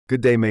Good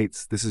day,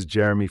 mates. This is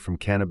Jeremy from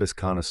Cannabis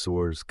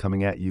Connoisseurs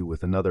coming at you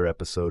with another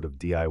episode of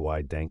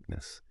DIY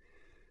Dankness.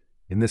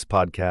 In this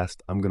podcast,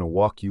 I'm going to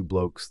walk you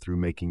blokes through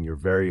making your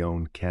very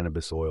own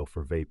cannabis oil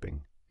for vaping.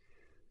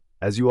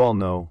 As you all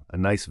know, a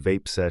nice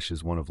vape sesh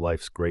is one of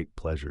life's great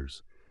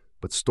pleasures,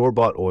 but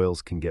store-bought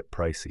oils can get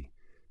pricey.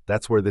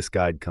 That's where this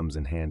guide comes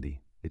in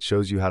handy. It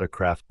shows you how to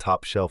craft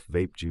top-shelf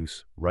vape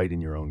juice right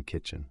in your own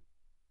kitchen.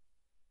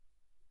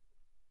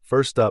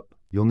 First up,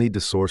 you'll need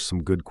to source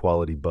some good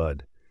quality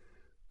bud.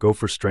 Go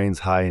for strains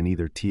high in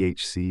either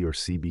THC or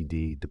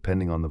CBD,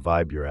 depending on the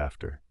vibe you're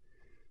after.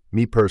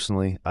 Me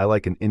personally, I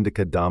like an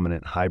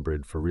indica-dominant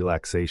hybrid for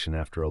relaxation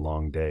after a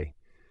long day.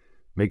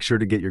 Make sure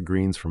to get your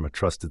greens from a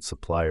trusted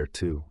supplier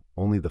too.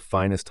 Only the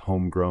finest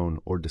homegrown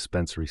or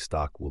dispensary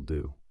stock will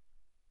do.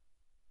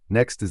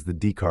 Next is the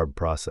decarb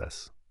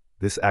process.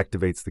 This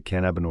activates the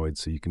cannabinoids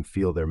so you can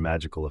feel their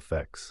magical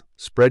effects.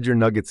 Spread your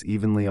nuggets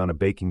evenly on a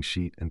baking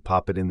sheet and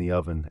pop it in the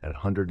oven at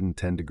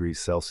 110 degrees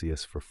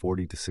Celsius for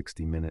 40 to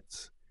 60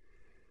 minutes.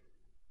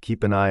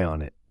 Keep an eye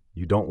on it.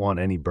 You don't want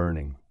any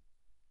burning.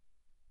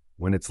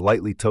 When it's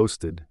lightly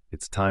toasted,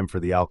 it's time for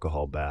the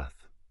alcohol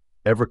bath.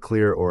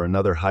 Everclear or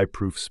another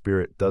high-proof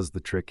spirit does the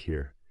trick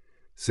here.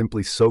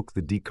 Simply soak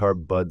the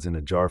decarb buds in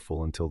a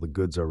jarful until the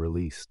goods are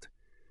released.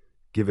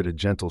 Give it a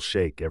gentle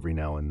shake every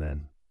now and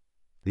then.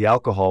 The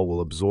alcohol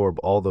will absorb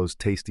all those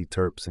tasty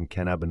terps and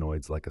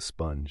cannabinoids like a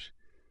sponge.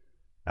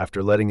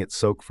 After letting it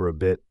soak for a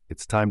bit,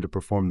 it's time to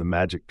perform the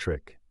magic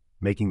trick,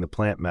 making the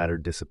plant matter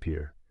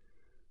disappear.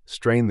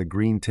 Strain the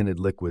green-tinted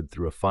liquid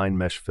through a fine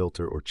mesh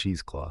filter or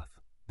cheesecloth.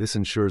 This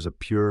ensures a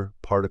pure,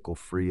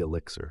 particle-free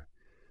elixir.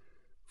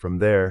 From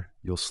there,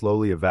 you'll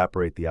slowly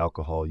evaporate the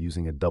alcohol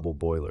using a double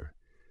boiler.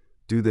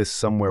 Do this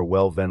somewhere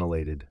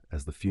well-ventilated,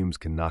 as the fumes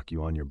can knock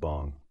you on your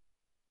bong.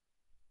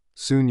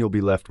 Soon you'll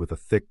be left with a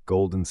thick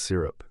golden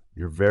syrup,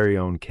 your very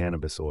own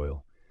cannabis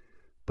oil.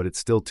 But it's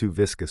still too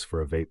viscous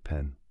for a vape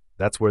pen.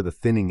 That's where the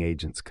thinning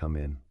agents come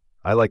in.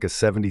 I like a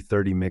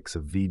 70-30 mix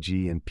of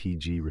VG and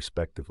PG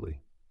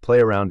respectively. Play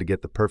around to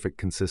get the perfect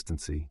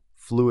consistency,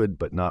 fluid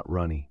but not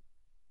runny.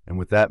 And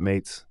with that,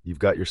 mates, you've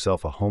got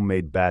yourself a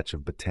homemade batch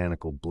of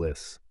botanical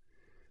bliss.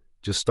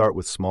 Just start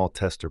with small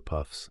tester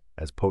puffs,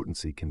 as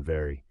potency can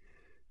vary.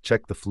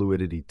 Check the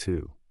fluidity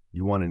too.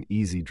 You want an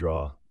easy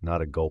draw,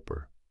 not a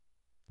gulper.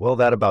 Well,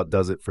 that about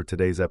does it for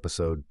today's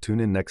episode. Tune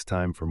in next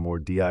time for more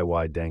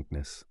DIY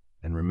dankness.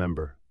 And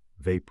remember,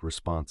 vape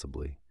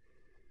responsibly.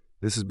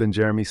 This has been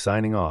Jeremy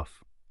signing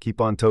off.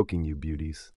 Keep on toking, you beauties.